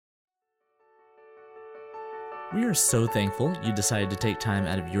We are so thankful you decided to take time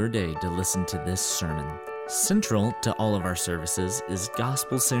out of your day to listen to this sermon. Central to all of our services is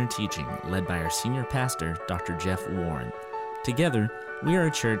gospel-centered teaching led by our senior pastor, Dr. Jeff Warren. Together, we are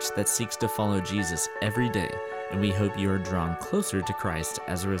a church that seeks to follow Jesus every day, and we hope you are drawn closer to Christ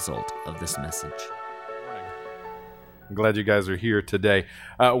as a result of this message. I'm glad you guys are here today.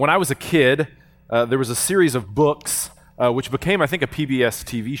 When I was a kid, there was a series of books which became, I think, a PBS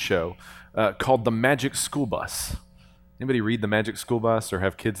TV show called The Magic School Bus. Anybody read The Magic School Bus or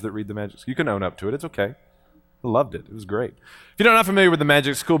have kids that read The Magic School Bus? You can own up to it. It's okay. I loved it. It was great. If you're not familiar with The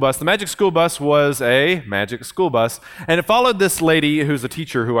Magic School Bus, The Magic School Bus was a magic school bus, and it followed this lady who's a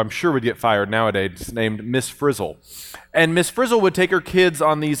teacher who I'm sure would get fired nowadays, named Miss Frizzle. And Miss Frizzle would take her kids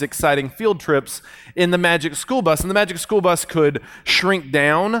on these exciting field trips in the Magic School Bus, and the Magic School Bus could shrink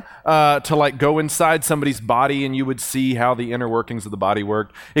down to go inside somebody's body, and you would see how the inner workings of the body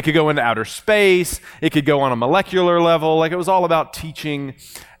worked. It could go into outer space. It could go on a molecular level. It was all about teaching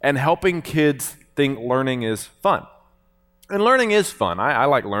and helping kids think learning is fun. And learning is fun. I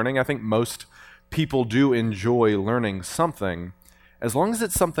like learning. I think most people do enjoy learning something as long as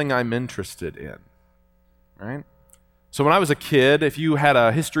it's something I'm interested in, right? So when I was a kid, if you had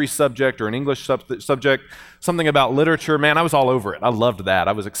a history subject or an English subject, something about literature, man, I was all over it. I loved that.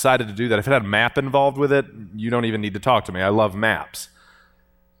 I was excited to do that. If it had a map involved with it, you don't even need to talk to me. I love maps.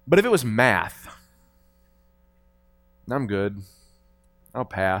 But if it was math, I'm good. I'll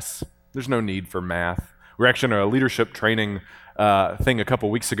pass. There's no need for math. We were actually in a leadership training thing a couple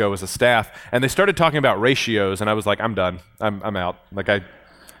weeks ago as a staff, and they started talking about ratios, and I was like, I'm done. I'm out.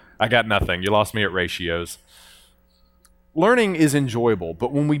 I got nothing. You lost me at ratios. Learning is enjoyable,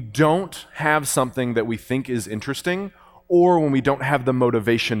 but when we don't have something that we think is interesting, or when we don't have the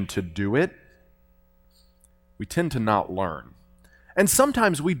motivation to do it, we tend to not learn. And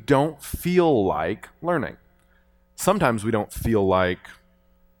sometimes we don't feel like learning. Sometimes we don't feel like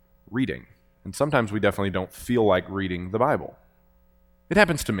reading. And sometimes we definitely don't feel like reading the Bible. It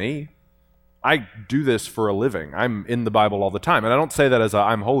happens to me. I do this for a living. I'm in the Bible all the time. And I don't say that as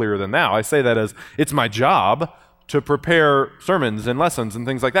I'm holier than thou. I say that as it's my job to prepare sermons and lessons and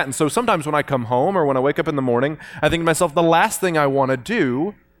things like that. And so sometimes when I come home or when I wake up in the morning, I think to myself, the last thing I want to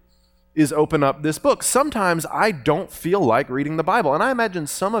do is open up this book. Sometimes I don't feel like reading the Bible. And I imagine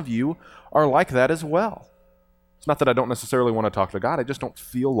some of you are like that as well. It's not that I don't necessarily want to talk to God. I just don't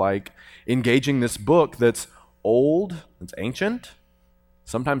feel like engaging this book that's old, it's ancient,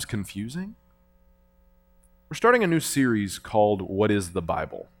 sometimes confusing. We're starting a new series called What is the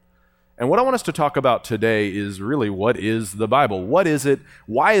Bible? And what I want us to talk about today is really what is the Bible? What is it?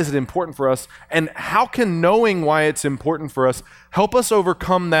 Why is it important for us? And how can knowing why it's important for us help us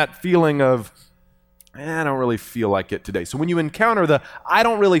overcome that feeling of, I don't really feel like it today. So when you encounter the, I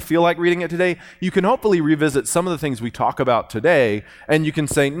don't really feel like reading it today, you can hopefully revisit some of the things we talk about today, and you can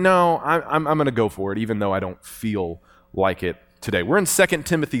say, no, I'm going to go for it, even though I don't feel like it today. We're in 2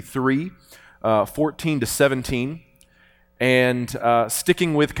 Timothy 3, 14 to 17, and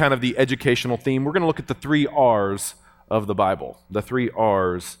sticking with kind of the educational theme, we're going to look at the 3 R's of the Bible, the 3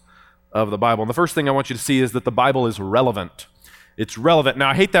 R's of the Bible. And the first thing I want you to see is that the Bible is relevant. It's relevant. Now,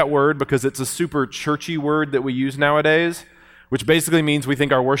 I hate that word because it's a super churchy word that we use nowadays, which basically means we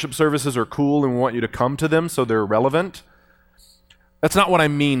think our worship services are cool and we want you to come to them, so they're relevant. That's not what I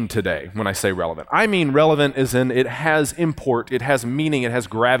mean today when I say relevant. I mean relevant as in it has import, it has meaning, it has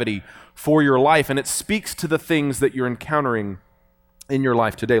gravity for your life, and it speaks to the things that you're encountering in your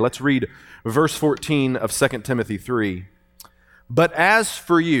life today. Let's read verse 14 of 2 Timothy 3. But as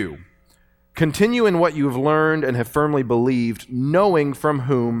for you, continue in what you have learned and have firmly believed, knowing from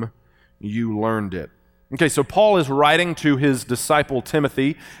whom you learned it. Okay, so Paul is writing to his disciple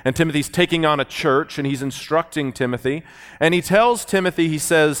Timothy, and Timothy's taking on a church, and he's instructing Timothy, and he tells Timothy, he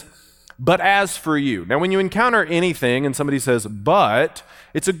says, but as for you. Now, when you encounter anything and somebody says, but,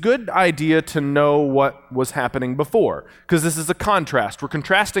 it's a good idea to know what was happening before, because this is a contrast. We're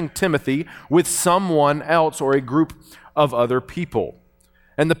contrasting Timothy with someone else or a group of other people.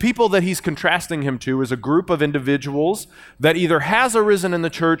 And the people that he's contrasting him to is a group of individuals that either has arisen in the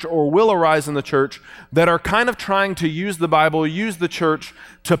church or will arise in the church that are kind of trying to use the Bible, use the church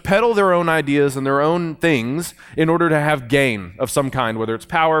to peddle their own ideas and their own things in order to have gain of some kind, whether it's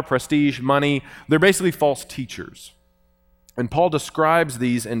power, prestige, money. They're basically false teachers. And Paul describes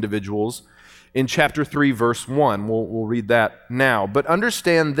these individuals in chapter 3, verse 1. We'll read that now. But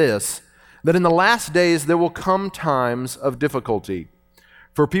understand this, that in the last days there will come times of difficulty.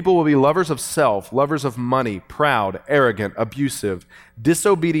 For people will be lovers of self, lovers of money, proud, arrogant, abusive,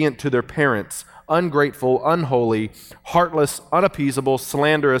 disobedient to their parents, ungrateful, unholy, heartless, unappeasable,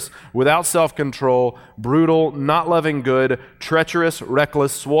 slanderous, without self-control, brutal, not loving good, treacherous,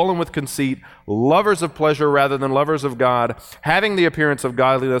 reckless, swollen with conceit, lovers of pleasure rather than lovers of God, having the appearance of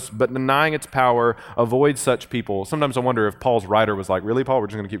godliness but denying its power. Avoid such people. Sometimes I wonder if Paul's writer was like, really, Paul, we're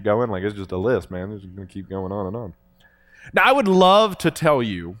just going to keep going? Like, it's just a list, man. It's just going to keep going on and on. Now, I would love to tell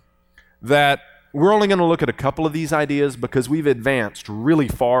you that we're only going to look at a couple of these ideas because we've advanced really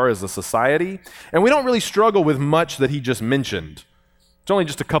far as a society, and we don't really struggle with much that he just mentioned. It's only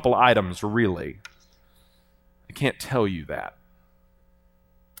just a couple items, really. I can't tell you that.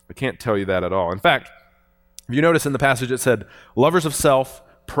 I can't tell you that at all. In fact, if you notice in the passage it said, lovers of self,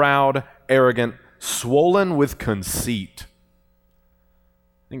 proud, arrogant, swollen with conceit.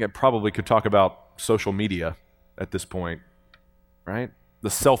 I think I probably could talk about social media at this point, right? The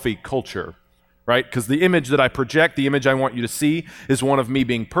selfie culture, right? Because the image that I project, the image I want you to see, is one of me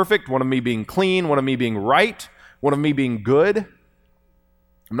being perfect, one of me being clean, one of me being right, one of me being good.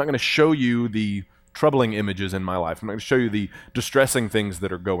 I'm not going to show you the troubling images in my life. I'm not going to show you the distressing things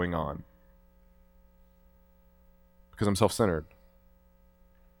that are going on because I'm self-centered.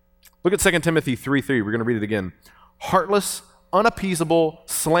 Look at 2 Timothy 3:3. We're going to read it again. Heartless, unappeasable,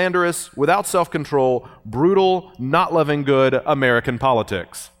 slanderous, without self-control, brutal, not loving good American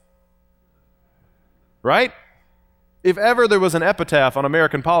politics. Right? If ever there was an epitaph on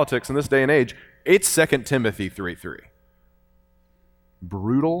American politics in this day and age, it's 2 Timothy 3:3.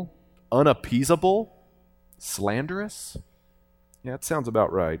 Brutal, unappeasable, slanderous? Yeah, it sounds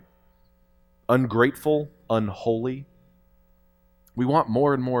about right. Ungrateful, unholy. We want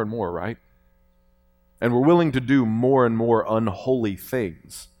more and more and more, right? And we're willing to do more and more unholy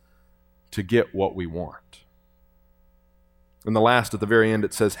things to get what we want. And the last, at the very end,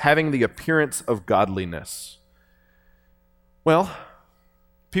 it says, having the appearance of godliness. Well,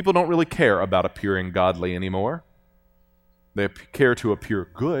 people don't really care about appearing godly anymore. They care to appear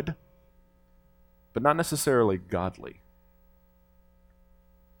good, but not necessarily godly.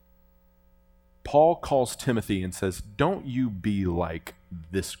 Paul calls Timothy and says, don't you be like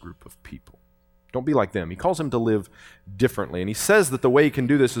this group of people. Don't be like them. He calls him to live differently. And he says that the way he can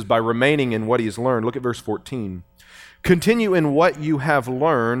do this is by remaining in what he has learned. Look at verse 14. Continue in what you have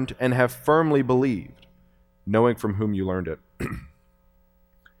learned and have firmly believed, knowing from whom you learned it.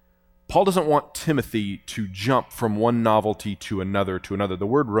 Paul doesn't want Timothy to jump from one novelty to another to another. The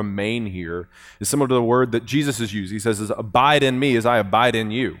word remain here is similar to the word that Jesus has used. He says, abide in me as I abide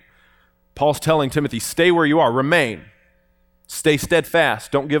in you. Paul's telling Timothy, stay where you are, remain. Stay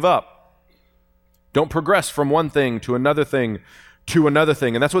steadfast, don't give up. Don't progress from one thing to another thing to another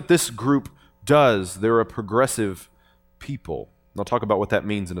thing. And that's what this group does. They're a progressive people. And I'll talk about what that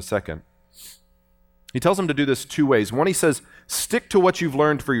means in a second. He tells them to do this two ways. One, he says, stick to what you've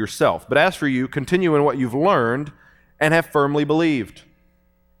learned for yourself. But as for you, continue in what you've learned and have firmly believed.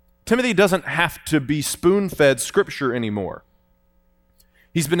 Timothy doesn't have to be spoon-fed Scripture anymore.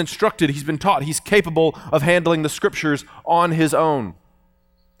 He's been instructed, he's been taught, he's capable of handling the Scriptures on his own.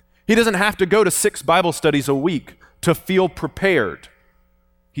 He doesn't have to go to 6 Bible studies a week to feel prepared.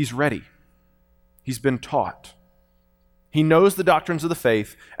 He's ready. He's been taught. He knows the doctrines of the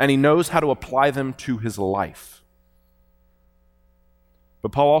faith, and he knows how to apply them to his life.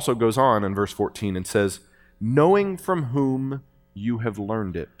 But Paul also goes on in verse 14 and says, knowing from whom you have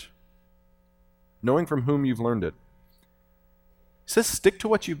learned it. Knowing from whom you've learned it. He says, stick to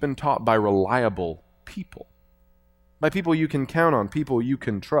what you've been taught by reliable people. By people you can count on, people you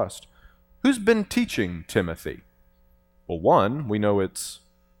can trust. Who's been teaching Timothy? Well, one, we know it's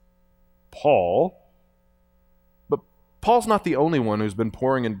Paul. But Paul's not the only one who's been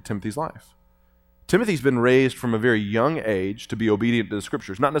pouring into Timothy's life. Timothy's been raised from a very young age to be obedient to the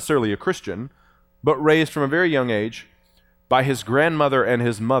Scriptures. Not necessarily a Christian, but raised from a very young age by his grandmother and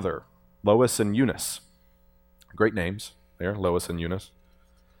his mother, Lois and Eunice. Great names there, Lois and Eunice.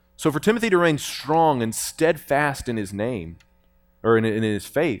 So for Timothy to remain strong and steadfast in his name, or in his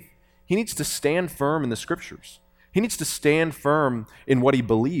faith, he needs to stand firm in the Scriptures. He needs to stand firm in what he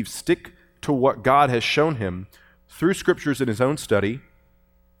believes, stick to what God has shown him through Scriptures in his own study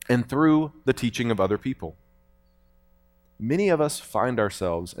and through the teaching of other people. Many of us find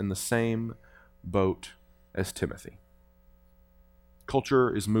ourselves in the same boat as Timothy.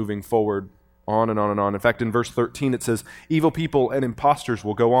 Culture is moving forward on and on and on. In fact, in verse 13 it says, evil people and impostors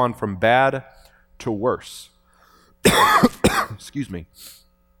will go on from bad to worse. Excuse me.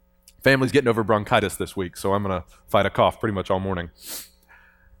 Family's getting over bronchitis this week, so I'm going to fight a cough pretty much all morning.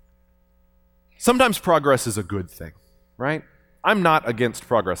 Sometimes progress is a good thing, right? I'm not against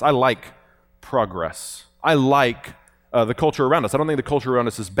progress. I like progress. I like the culture around us. I don't think the culture around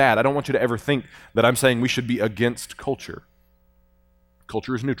us is bad. I don't want you to ever think that I'm saying we should be against culture.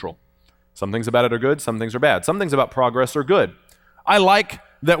 Culture is neutral. Some things about it are good, some things are bad. Some things about progress are good. I like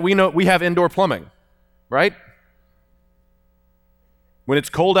that we know we have indoor plumbing, right? When it's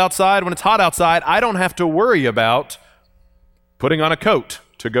cold outside, when it's hot outside, I don't have to worry about putting on a coat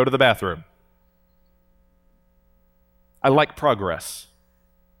to go to the bathroom. I like progress.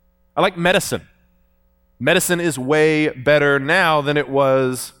 I like medicine. Medicine is way better now than it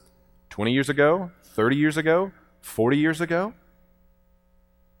was 20 years ago, 30 years ago, 40 years ago.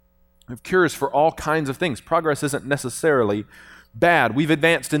 We have cures for all kinds of things. Progress isn't necessarily bad. We've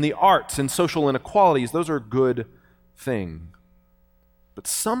advanced in the arts and social inequalities. Those are good things. But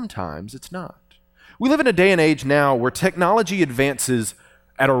sometimes it's not. We live in a day and age now where technology advances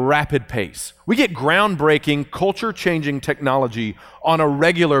at a rapid pace. We get groundbreaking, culture-changing technology on a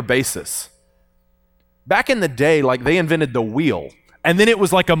regular basis. Back in the day, like they invented the wheel, and then it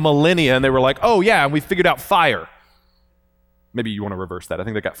was like a millennia, and they were like, oh yeah, and we figured out fire. Maybe you want to reverse that. I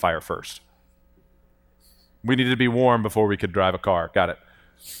think they got fire first. We needed to be warm before we could drive a car. Got it.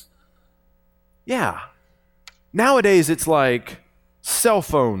 Yeah. Nowadays, it's like cell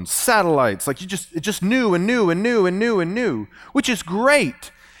phones, satellites, like it's just new and new and new and new and new, which is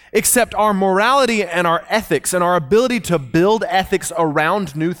great, except our morality and our ethics and our ability to build ethics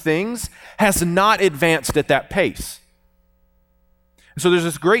around new things has not advanced at that pace. So there's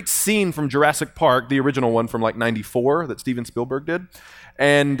this great scene from Jurassic Park, the original one from like 94 that Steven Spielberg did,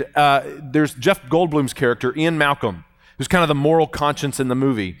 and there's Jeff Goldblum's character, Ian Malcolm, who's kind of the moral conscience in the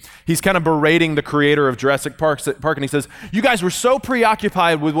movie. He's kind of berating the creator of Jurassic Park, and he says, you guys were so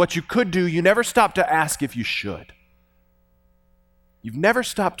preoccupied with what you could do, you never stopped to ask if you should. You've never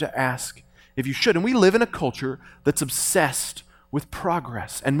stopped to ask if you should. And we live in a culture that's obsessed with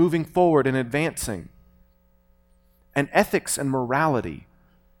progress and moving forward and advancing. And ethics and morality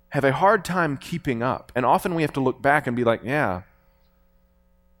have a hard time keeping up. And often we have to look back and be like, yeah,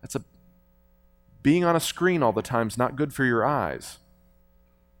 being on a screen all the time is not good for your eyes.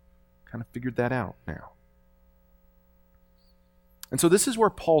 Kind of figured that out now. And so this is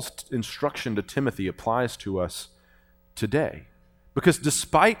where Paul's instruction to Timothy applies to us today. Because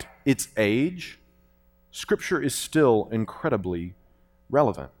despite its age, Scripture is still incredibly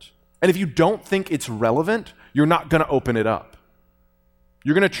relevant. And if you don't think it's relevant, you're not going to open it up.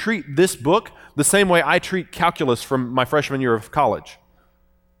 You're going to treat this book the same way I treat calculus from my freshman year of college.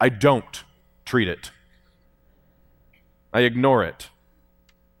 I don't treat it. I ignore it.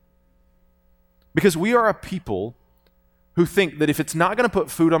 Because we are a people who think that if it's not going to put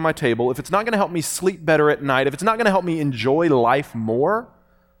food on my table, if it's not going to help me sleep better at night, if it's not going to help me enjoy life more,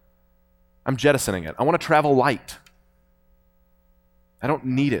 I'm jettisoning it. I want to travel light. I don't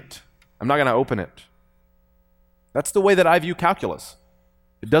need it. I'm not going to open it. That's the way that I view calculus.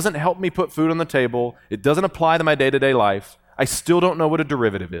 It doesn't help me put food on the table. It doesn't apply to my day-to-day life. I still don't know what a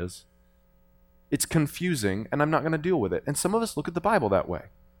derivative is. It's confusing, and I'm not going to deal with it. And some of us look at the Bible that way.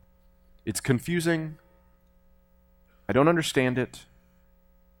 It's confusing. I don't understand it.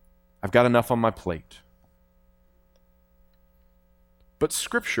 I've got enough on my plate. But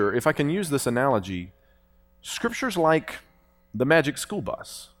Scripture, if I can use this analogy, Scripture's like the magic school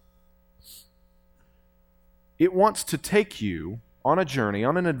bus. It wants to take you on a journey,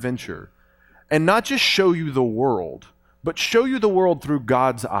 on an adventure, and not just show you the world, but show you the world through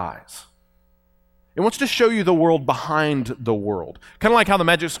God's eyes. It wants to show you the world behind the world. Kind of like how the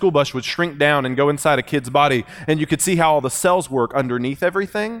magic school bus would shrink down and go inside a kid's body, and you could see how all the cells work underneath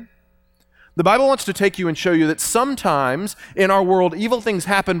everything. The Bible wants to take you and show you that sometimes in our world, evil things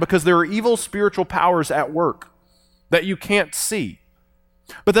happen because there are evil spiritual powers at work that you can't see.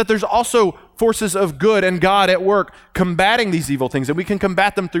 But that there's also forces of good and God at work combating these evil things, and we can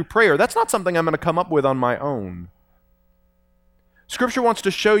combat them through prayer. That's not something I'm going to come up with on my own. Scripture wants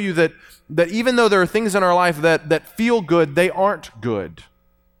to show you that even though there are things in our life that feel good, they aren't good.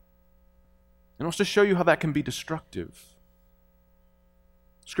 It wants to show you how that can be destructive.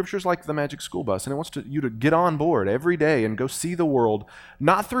 Scripture's like the magic school bus, and it wants you to get on board every day and go see the world,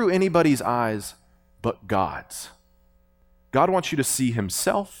 not through anybody's eyes, but God's. God wants you to see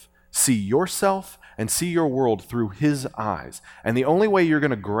Himself, see yourself, and see your world through His eyes. And the only way you're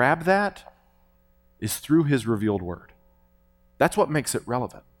going to grab that is through His revealed word. That's what makes it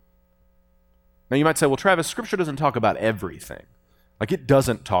relevant. Now you might say, well, Travis, Scripture doesn't talk about everything. Like it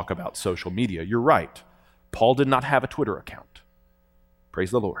doesn't talk about social media. You're right. Paul did not have a Twitter account.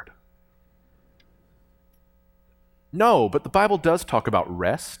 Praise the Lord. No, but the Bible does talk about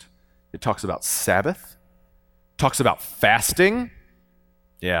rest. It talks about Sabbath. It Talks about fasting.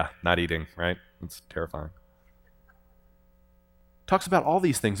 Yeah, not eating, right? It's terrifying. Talks about all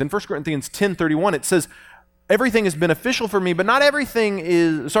these things. In 1 Corinthians 10:31, it says, everything is beneficial for me, but not everything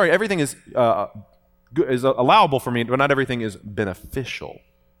is, everything is allowable for me, but not everything is beneficial.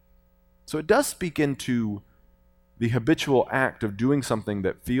 So it does speak into the habitual act of doing something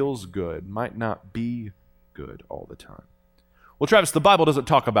that feels good might not be good all the time. Well, Travis, the Bible doesn't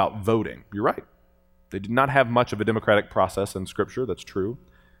talk about voting. You're right. They did not have much of a democratic process in Scripture. That's true.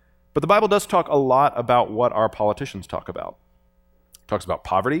 But the Bible does talk a lot about what our politicians talk about. It talks about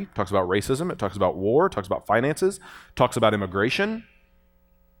poverty, it talks about racism, it talks about war, it talks about finances, it talks about immigration.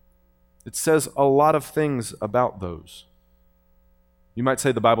 It says a lot of things about those. You might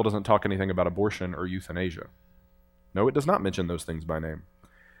say the Bible doesn't talk anything about abortion or euthanasia. No, it does not mention those things by name.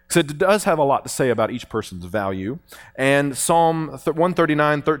 So it does have a lot to say about each person's value. And Psalm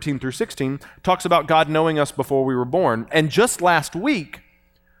 139, 13 through 16 talks about God knowing us before we were born. And just last week,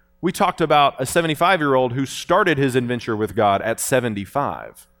 we talked about a 75-year-old who started his adventure with God at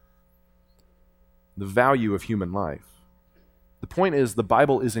 75. The value of human life. The point is, the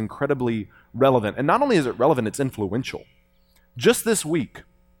Bible is incredibly relevant. And not only is it relevant, it's influential. Just this week,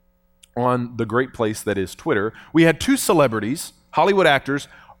 on the great place that is Twitter, we had two celebrities, Hollywood actors,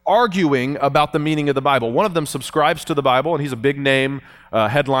 arguing about the meaning of the Bible. One of them subscribes to the Bible, and he's a big name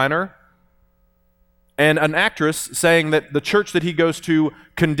headliner. And an actress saying that the church that he goes to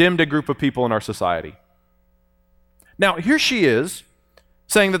condemned a group of people in our society. Now, here she is,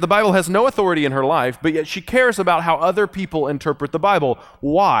 saying that the Bible has no authority in her life, but yet she cares about how other people interpret the Bible.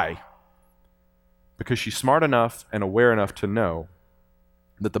 Why? Because she's smart enough and aware enough to know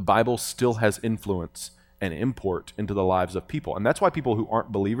that the Bible still has influence and import into the lives of people. And that's why people who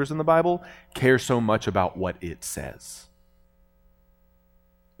aren't believers in the Bible care so much about what it says.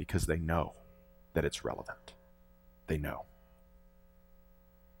 Because they know that it's relevant. They know.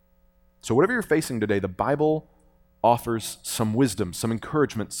 So whatever you're facing today, the Bible offers some wisdom, some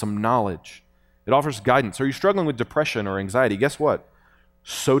encouragement, some knowledge. It offers guidance. Are you struggling with depression or anxiety? Guess what?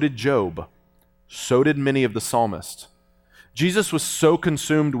 So did Job. So did many of the psalmists. Jesus was so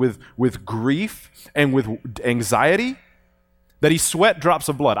consumed with grief and with anxiety that he sweat drops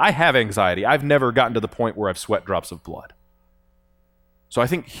of blood. I have anxiety. I've never gotten to the point where I've sweat drops of blood. So I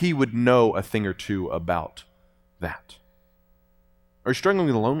think he would know a thing or two about that. Are you struggling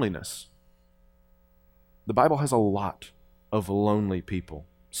with loneliness? The Bible has a lot of lonely people.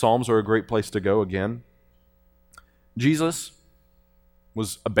 Psalms are a great place to go again. Jesus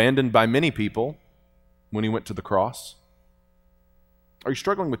was abandoned by many people when he went to the cross. Are you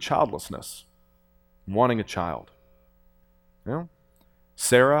struggling with childlessness? Wanting a child? You know?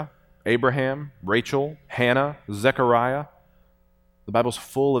 Sarah, Abraham, Rachel, Hannah, Zechariah. The Bible's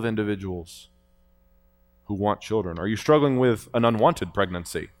full of individuals who want children. Are you struggling with an unwanted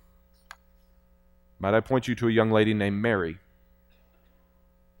pregnancy? Might I point you to a young lady named Mary,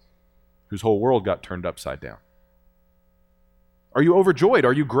 whose whole world got turned upside down? Are you overjoyed?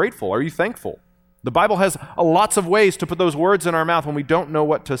 Are you grateful? Are you thankful? The Bible has lots of ways to put those words in our mouth when we don't know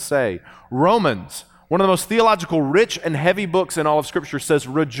what to say. Romans, one of the most theological, rich, and heavy books in all of Scripture, says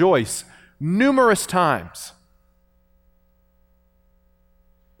rejoice numerous times.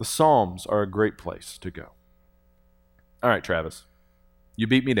 The Psalms are a great place to go. All right, Travis, you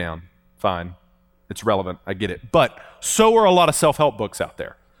beat me down. Fine. It's relevant. I get it. But so are a lot of self-help books out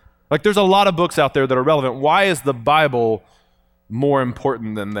there. Like, there's a lot of books out there that are relevant. Why is the Bible more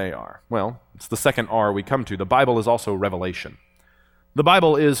important than they are? Well, it's the second R we come to. The Bible is also revelation. The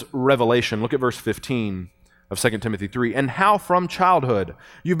Bible is revelation. Look at verse 15 of 2 Timothy 3. And how from childhood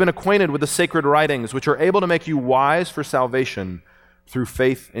you've been acquainted with the sacred writings, which are able to make you wise for salvation through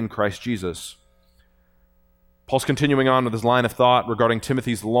faith in Christ Jesus. Paul's continuing on with his line of thought regarding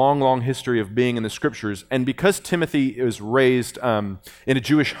Timothy's long history of being in the Scriptures. And because Timothy is raised in a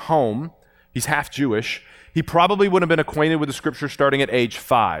Jewish home, he's half Jewish, he probably would have been acquainted with the Scriptures starting at age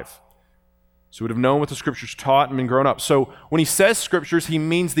 5. So he would have known what the Scriptures taught and been grown up. So when he says Scriptures, he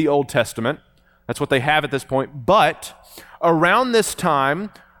means the Old Testament. That's what they have at this point. But around this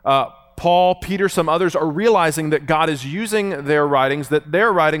time, Paul, Peter, some others are realizing that God is using their writings, that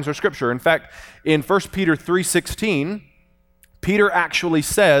their writings are Scripture. In fact, in 1 Peter 3:16, Peter actually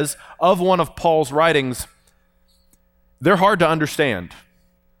says of one of Paul's writings, they're hard to understand,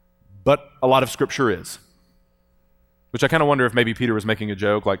 but a lot of Scripture is. Which I kind of wonder if maybe Peter was making a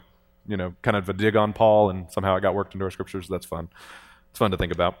joke, like, you know, kind of a dig on Paul, and somehow it got worked into our Scriptures. That's fun. It's fun to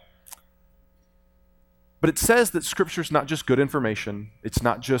think about. But it says that Scripture's not just good information. It's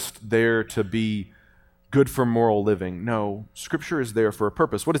not just there to be good for moral living. No, Scripture is there for a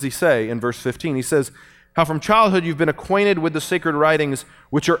purpose. What does he say in verse 15? He says, how from childhood you've been acquainted with the sacred writings,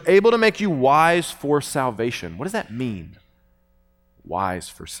 which are able to make you wise for salvation. What does that mean? Wise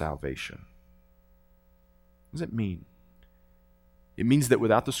for salvation. What does it mean? It means that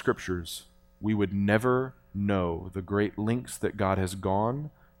without the Scriptures, we would never know the great lengths that God has gone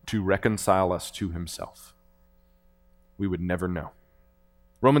to reconcile us to himself. We would never know.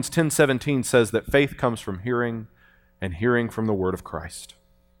 Romans 10:17 says that faith comes from hearing, and hearing from the word of Christ.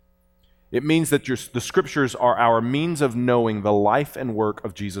 It means that the Scriptures are our means of knowing the life and work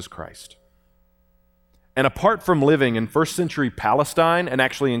of Jesus Christ. And apart from living in first century Palestine and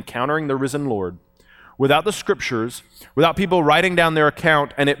actually encountering the risen Lord, without the Scriptures, without people writing down their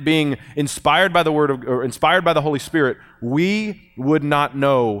account and it being inspired by the inspired by the Holy Spirit, we would not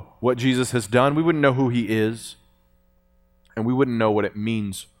know what Jesus has done. We wouldn't know who he is, and we wouldn't know what it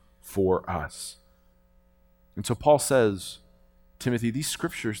means for us. And so Paul says, Timothy, these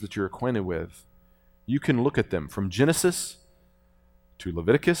Scriptures that you're acquainted with, you can look at them from Genesis to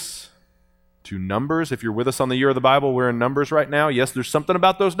Leviticus to Numbers. If you're with us on the year of the Bible, we're in Numbers right now. Yes, there's something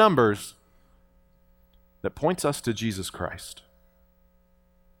about those numbers that points us to Jesus Christ.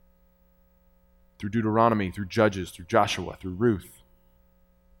 Through Deuteronomy, through Judges, through Joshua, through Ruth,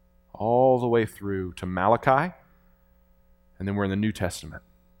 all the way through to Malachi, and then we're in the New Testament,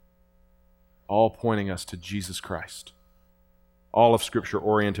 all pointing us to Jesus Christ. All of Scripture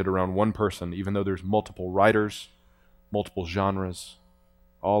oriented around one person, even though there's multiple writers, multiple genres,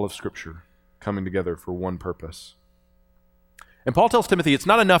 all of Scripture coming together for one purpose. And Paul tells Timothy, it's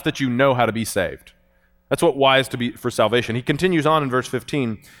not enough that you know how to be saved. That's what wise to be for salvation. He continues on in verse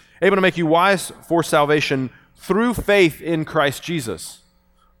 15, able to make you wise for salvation through faith in Christ Jesus.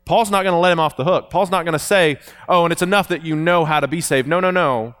 Paul's not going to let him off the hook. Paul's not going to say, oh, and it's enough that you know how to be saved.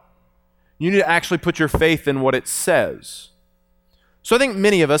 No. You need to actually put your faith in what it says. So I think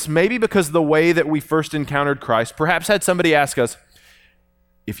many of us, maybe because of the way that we first encountered Christ, perhaps had somebody ask us,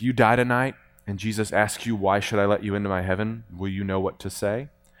 if you die tonight and Jesus asks you, why should I let you into my heaven? Will you know what to say?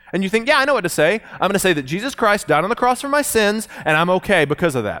 And you think, yeah, I know what to say. I'm going to say that Jesus Christ died on the cross for my sins, and I'm okay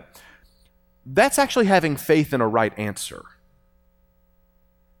because of that. That's actually having faith in a right answer.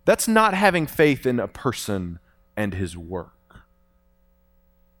 That's not having faith in a person and his work.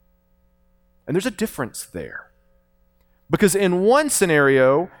 And there's a difference there. Because in one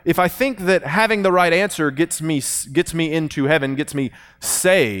scenario, if I think that having the right answer gets me into heaven, gets me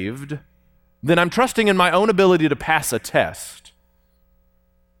saved, then I'm trusting in my own ability to pass a test.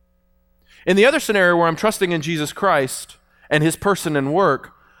 In the other scenario where I'm trusting in Jesus Christ and his person and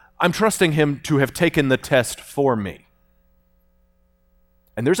work, I'm trusting him to have taken the test for me.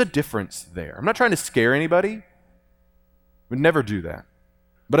 And there's a difference there. I'm not trying to scare anybody. Would never do that.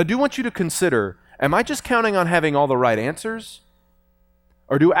 But I do want you to consider, am I just counting on having all the right answers?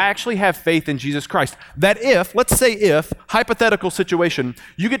 Or do I actually have faith in Jesus Christ? That if, let's say if, hypothetical situation,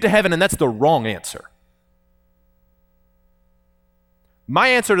 you get to heaven and that's the wrong answer. My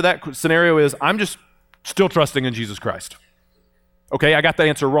answer to that scenario is, I'm just still trusting in Jesus Christ. Okay, I got the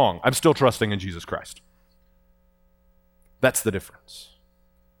answer wrong. I'm still trusting in Jesus Christ. That's the difference.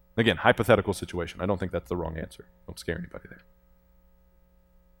 Again, hypothetical situation. I don't think that's the wrong answer. Don't scare anybody there.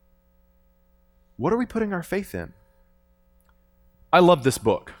 What are we putting our faith in? I love this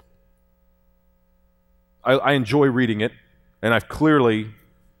book. I enjoy reading it, and I've clearly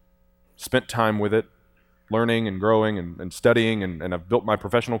spent time with it, learning and growing and studying, and I've built my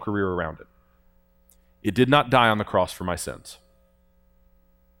professional career around it. It did not die on the cross for my sins.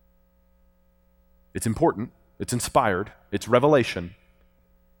 It's important. It's inspired. It's revelation.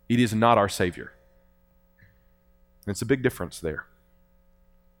 It is not our Savior. And it's a big difference there.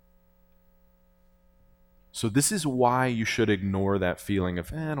 So this is why you should ignore that feeling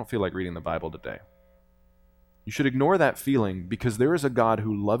of, I don't feel like reading the Bible today. You should ignore that feeling because there is a God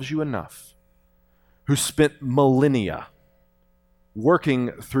who loves you enough, who spent millennia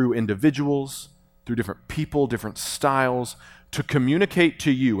working through individuals, through different people, different styles, to communicate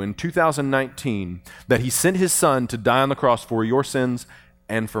to you in 2019 that he sent his son to die on the cross for your sins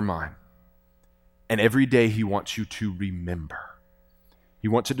and for mine. And every day he wants you to remember. He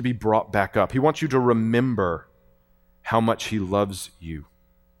wants it to be brought back up. He wants you to remember how much he loves you.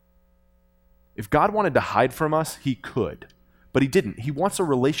 If God wanted to hide from us, he could. But he didn't. He wants a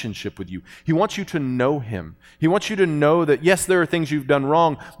relationship with you. He wants you to know him. He wants you to know that, yes, there are things you've done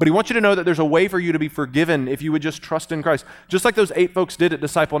wrong, but he wants you to know that there's a way for you to be forgiven if you would just trust in Christ. Just like those 8 folks did at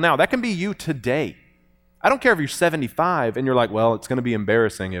Disciple Now. That can be you today. I don't care if you're 75 and you're like, well, it's going to be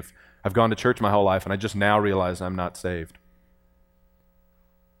embarrassing if I've gone to church my whole life and I just now realize I'm not saved.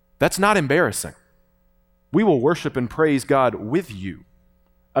 That's not embarrassing. We will worship and praise God with you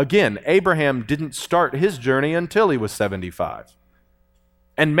Again, Abraham didn't start his journey until he was 75,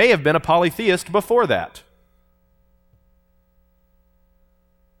 and may have been a polytheist before that.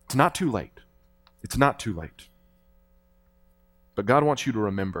 It's not too late. It's not too late. But God wants you to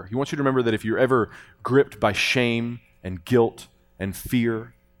remember. He wants you to remember that if you're ever gripped by shame and guilt and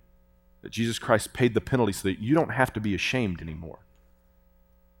fear, that Jesus Christ paid the penalty so that you don't have to be ashamed anymore.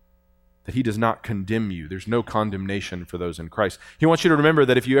 That he does not condemn you. There's no condemnation for those in Christ. He wants you to remember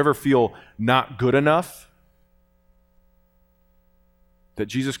that if you ever feel not good enough, that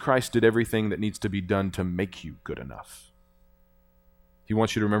Jesus Christ did everything that needs to be done to make you good enough. He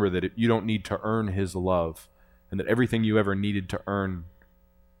wants you to remember that you don't need to earn his love, and that everything you ever needed to earn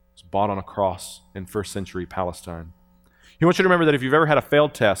was bought on a cross in first century Palestine. He wants you to remember that if you've ever had a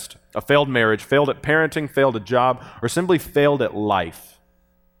failed test, a failed marriage, failed at parenting, failed at job, or simply failed at life,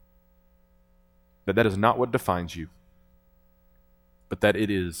 that is not what defines you, but that it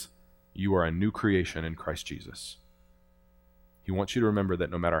is you are a new creation in Christ Jesus. He wants you to remember that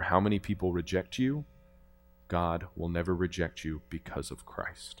no matter how many people reject you, God will never reject you because of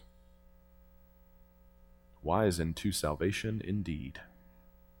Christ. Wise unto salvation indeed.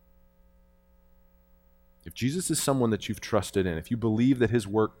 If Jesus is someone that you've trusted in, if you believe that his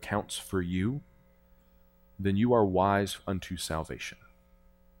work counts for you, then you are wise unto salvation.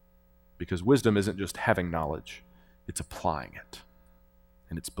 Because wisdom isn't just having knowledge, it's applying it,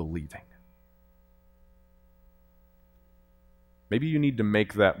 and it's believing. Maybe you need to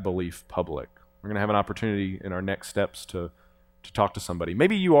make that belief public. We're going to have an opportunity in our next steps to talk to somebody.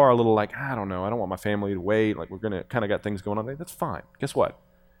 Maybe you are a little like, I don't know, I don't want my family to wait, like we're going to kind of got things going on. That's fine. Guess what?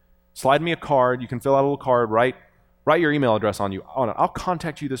 Slide me a card. You can fill out a little card, write your email address on it. I'll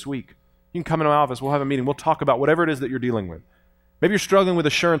contact you this week. You can come into my office. We'll have a meeting. We'll talk about whatever it is that you're dealing with. Maybe you're struggling with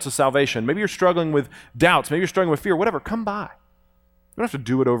assurance of salvation. Maybe you're struggling with doubts. Maybe you're struggling with fear. Whatever, come by. You don't have to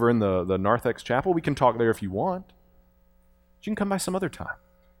do it over in the Narthex Chapel. We can talk there if you want. You can come by some other time.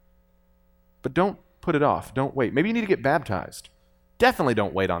 But don't put it off. Don't wait. Maybe you need to get baptized. Definitely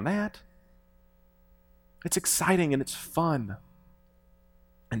don't wait on that. It's exciting and it's fun.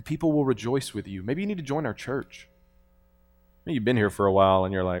 And people will rejoice with you. Maybe you need to join our church. Maybe you've been here for a while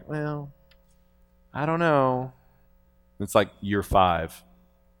and you're like, well, I don't know. It's like year 5.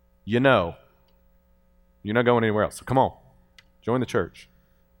 You know. You're not going anywhere else. So come on. Join the church.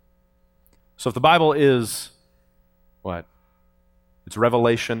 So if the Bible is what? It's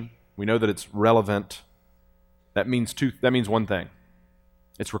revelation. We know that it's relevant. That means one thing.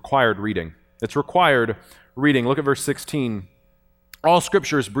 It's required reading. It's required reading. Look at verse 16. All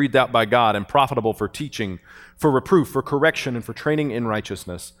Scripture is breathed out by God and profitable for teaching, for reproof, for correction, and for training in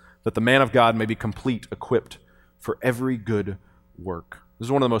righteousness, that the man of God may be complete, equipped for every good work. This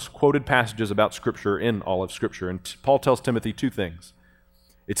is one of the most quoted passages about Scripture in all of Scripture. And Paul tells Timothy 2 things.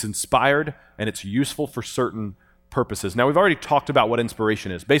 It's inspired and it's useful for certain purposes. Now, we've already talked about what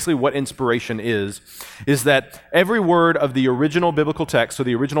inspiration is. Basically, what inspiration is that every word of the original biblical text, so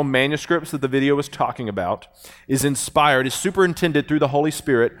the original manuscripts that the video was talking about, is inspired, is superintended through the Holy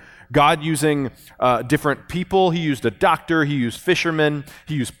Spirit, God using different people. He used a doctor, he used fishermen,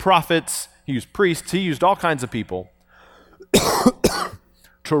 he used prophets, he used priests, he used all kinds of people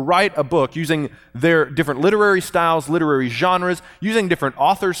to write a book using their different literary styles, literary genres, using different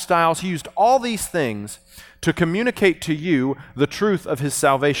authors' styles. He used all these things to communicate to you the truth of his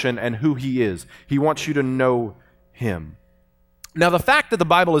salvation and who he is. He wants you to know him. Now, the fact that the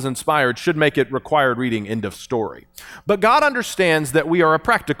Bible is inspired should make it required reading, end of story. But God understands that we are a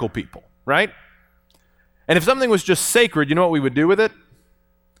practical people, right? And if something was just sacred, you know what we would do with it?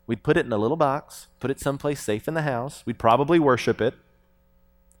 We'd put it in a little box, put it someplace safe in the house. We'd probably worship it,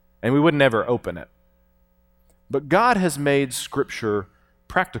 and we would never open it. But God has made Scripture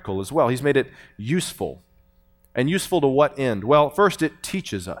practical as well. He's made it useful. And useful to what end? Well, first, it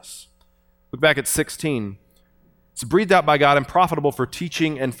teaches us. Look back at 16. It's breathed out by God and profitable for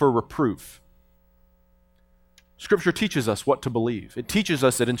teaching and for reproof. Scripture teaches us what to believe. It teaches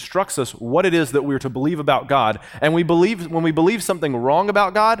us, it instructs us what it is that we're to believe about God. And when we believe something wrong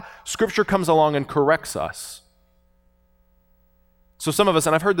about God, Scripture comes along and corrects us. So some of us,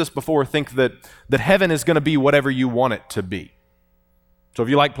 and I've heard this before, think that heaven is going to be whatever you want it to be. So if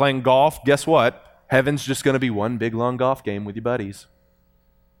you like playing golf, guess what? Heaven's just going to be one big, long golf game with your buddies.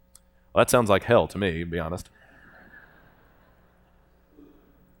 Well, that sounds like hell to me, to be honest.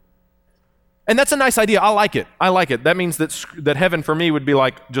 And that's a nice idea. I like it. That means that heaven for me would be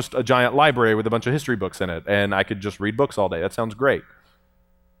like just a giant library with a bunch of history books in it, and I could just read books all day. That sounds great.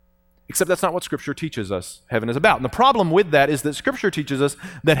 Except that's not what Scripture teaches us heaven is about. And the problem with that is that Scripture teaches us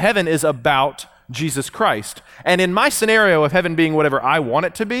that heaven is about Jesus Christ. And in my scenario of heaven being whatever I want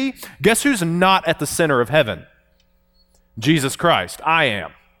it to be, guess who's not at the center of heaven? Jesus Christ. I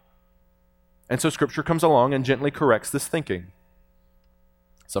am. And so Scripture comes along and gently corrects this thinking.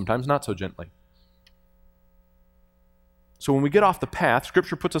 Sometimes not so gently. So when we get off the path,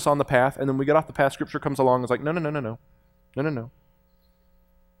 Scripture puts us on the path, and then we get off the path, Scripture comes along and is like, no.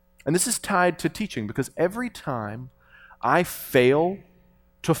 And this is tied to teaching, because every time I fail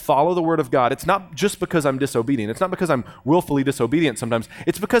to follow the Word of God, it's not just because I'm disobedient. It's not because I'm willfully disobedient sometimes.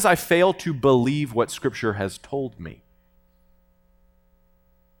 It's because I fail to believe what Scripture has told me.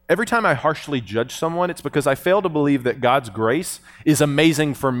 Every time I harshly judge someone, it's because I fail to believe that God's grace is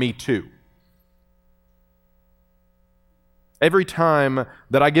amazing for me too. Every time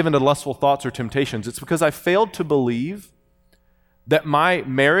that I give into lustful thoughts or temptations, it's because I failed to believe that my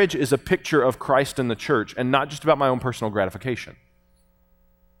marriage is a picture of Christ and the church and not just about my own personal gratification.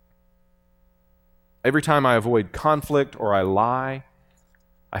 Every time I avoid conflict or I lie,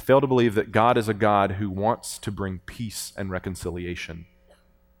 I fail to believe that God is a God who wants to bring peace and reconciliation.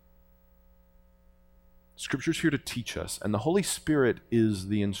 Scripture's here to teach us, and the Holy Spirit is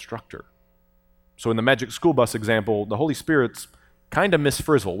the instructor. So in the Magic School Bus example, the Holy Spirit's kind of Miss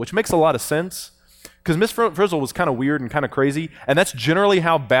Frizzle, which makes a lot of sense, because Miss Frizzle was kind of weird and kind of crazy, and that's generally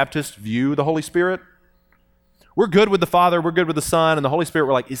how Baptists view the Holy Spirit. We're good with the Father, we're good with the Son, and the Holy Spirit,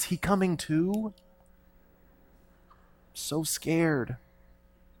 we're like, is he coming too? I'm so scared.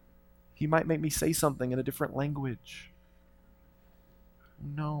 He might make me say something in a different language.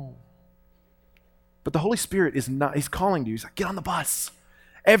 No. But the Holy Spirit is not, he's calling to you. He's like, get on the bus.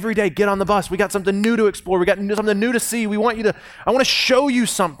 Every day, get on the bus. We got something new to explore. We got something new to see. I want to show you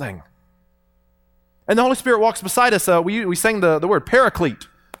something. And the Holy Spirit walks beside us. We sang the word paraclete,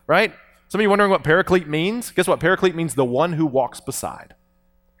 right? Some of you wondering what paraclete means? Guess what? Paraclete means the one who walks beside.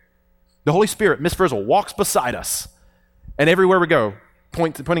 The Holy Spirit, Miss Frizzle, walks beside us. And everywhere we go,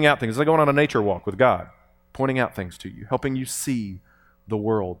 pointing out things. It's like going on a nature walk with God, pointing out things to you, helping you see the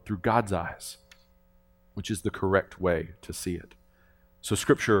world through God's eyes, which is the correct way to see it. So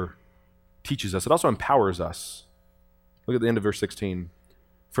Scripture teaches us. It also empowers us. Look at the end of verse 16.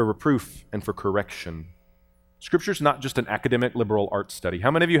 For reproof and for correction. Scripture's not just an academic liberal arts study.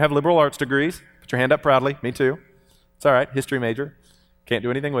 How many of you have liberal arts degrees? Put your hand up proudly. Me too. It's all right. History major. Can't do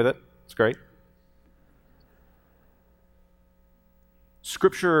anything with it. It's great.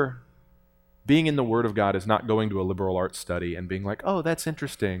 Scripture, being in the Word of God, is not going to a liberal arts study and being like, oh, that's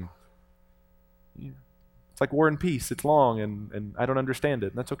interesting. Yeah. It's like War and Peace. It's long and I don't understand it,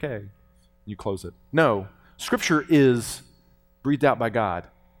 and that's okay. You close it. No, Scripture is breathed out by God,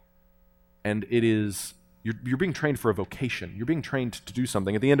 and it is, you're being trained for a vocation. You're being trained to do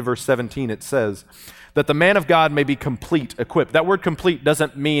something. At the end of verse 17, it says that the man of God may be complete, equipped. That word complete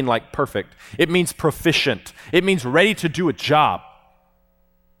doesn't mean like perfect. It means proficient. It means ready to do a job.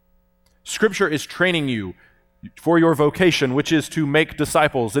 Scripture is training you for your vocation, which is to make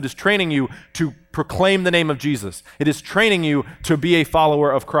disciples. It is training you to proclaim the name of Jesus. It is training you to be a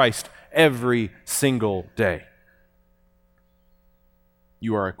follower of Christ every single day.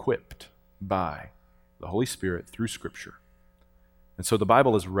 You are equipped by the Holy Spirit through Scripture. And so the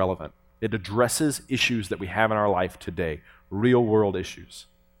Bible is relevant. It addresses issues that we have in our life today, real world issues.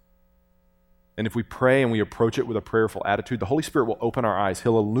 And if we pray and we approach it with a prayerful attitude, the Holy Spirit will open our eyes.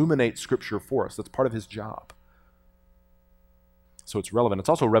 He'll illuminate Scripture for us. That's part of His job. So it's relevant. It's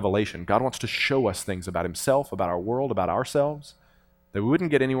also revelation. God wants to show us things about Himself, about our world, about ourselves that we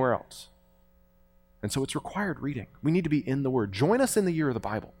wouldn't get anywhere else. And so it's required reading. We need to be in the Word. Join us in the year of the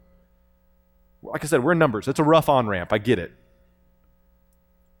Bible. Like I said, we're in Numbers. It's a rough on-ramp. I get it.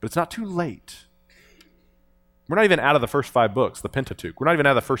 But it's not too late. We're not even out of the first 5 books, the Pentateuch. We're not even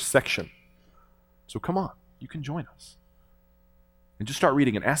out of the first section. So come on, you can join us. And just start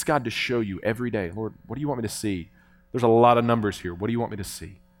reading and ask God to show you every day, Lord, what do you want me to see? There's a lot of numbers here. What do you want me to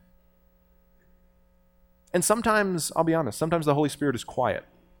see? And sometimes, I'll be honest, sometimes the Holy Spirit is quiet.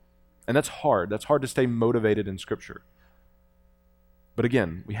 And that's hard. That's hard to stay motivated in Scripture. But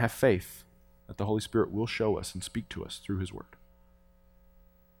again, we have faith that the Holy Spirit will show us and speak to us through His Word.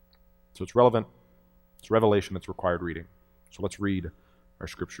 So it's relevant, it's revelation, it's required reading. So let's read our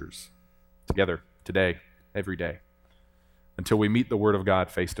Scriptures together, today, every day, until we meet the Word of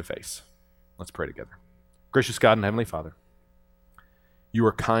God face to face. Let's pray together. Gracious God and Heavenly Father, you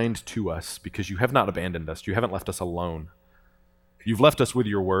are kind to us because you have not abandoned us. You haven't left us alone. You've left us with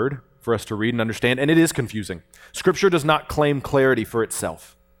your Word for us to read and understand, and it is confusing. Scripture does not claim clarity for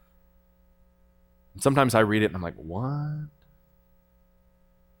itself. And sometimes I read it and I'm like, what?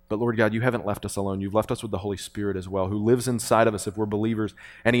 But Lord God, you haven't left us alone. You've left us with the Holy Spirit as well, who lives inside of us if we're believers.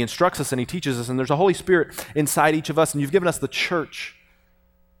 And he instructs us and he teaches us. And there's a Holy Spirit inside each of us. And you've given us the church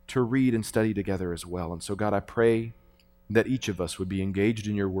to read and study together as well. And so, God, I pray that each of us would be engaged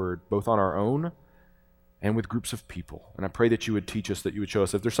in your word, both on our own and with groups of people. And I pray that you would teach us, that you would show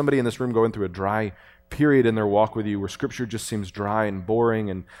us. If there's somebody in this room going through a dry period in their walk with you where Scripture just seems dry and boring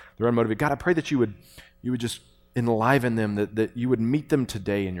and they're unmotivated, God, I pray that you would just enliven them, that you would meet them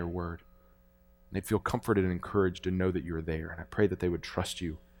today in your word. And they'd feel comforted and encouraged to know that you're there. And I pray that they would trust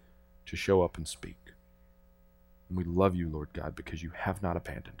you to show up and speak. And we love you, Lord God, because you have not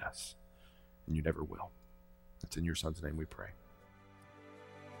abandoned us, and you never will. It's in your Son's name we pray.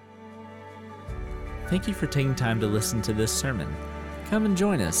 Thank you for taking time to listen to this sermon. Come and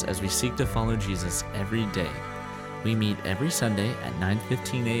join us as we seek to follow Jesus every day. We meet every Sunday at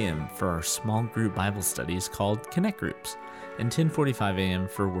 9:15 a.m. for our small group Bible studies called Connect Groups, and 10:45 a.m.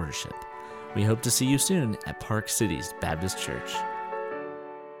 for worship. We hope to see you soon at Park Cities Baptist Church.